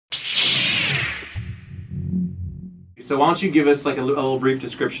So why don't you give us like a little brief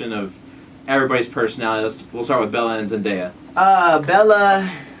description of everybody's personality. We'll start with Bella and Zendaya. Bella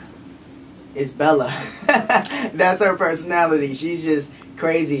is Bella. That's her personality. She's just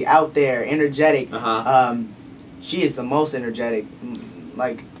crazy, out there, energetic. She is the most energetic,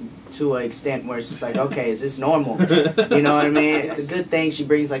 like to an extent where it's just like, okay, is this normal? You know what I mean? It's a good thing. She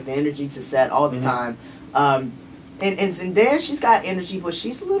brings like the energy to set all the time. And Zendaya, she's got energy, but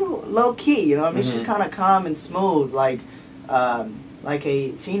she's a little low key. You know what I mean? She's kind of calm and smooth, like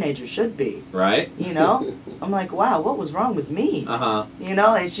a teenager should be. Right. You know? I'm like, wow, what was wrong with me? You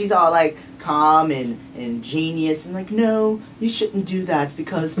know? And she's all like calm and genius and like, no, you shouldn't do that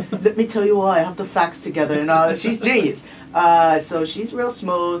because let me tell you why, I have the facts together and all. She's genius. So she's real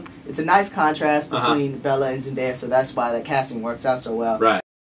smooth. It's a nice contrast between Bella and Zendaya, so that's why the casting works out so well. Right.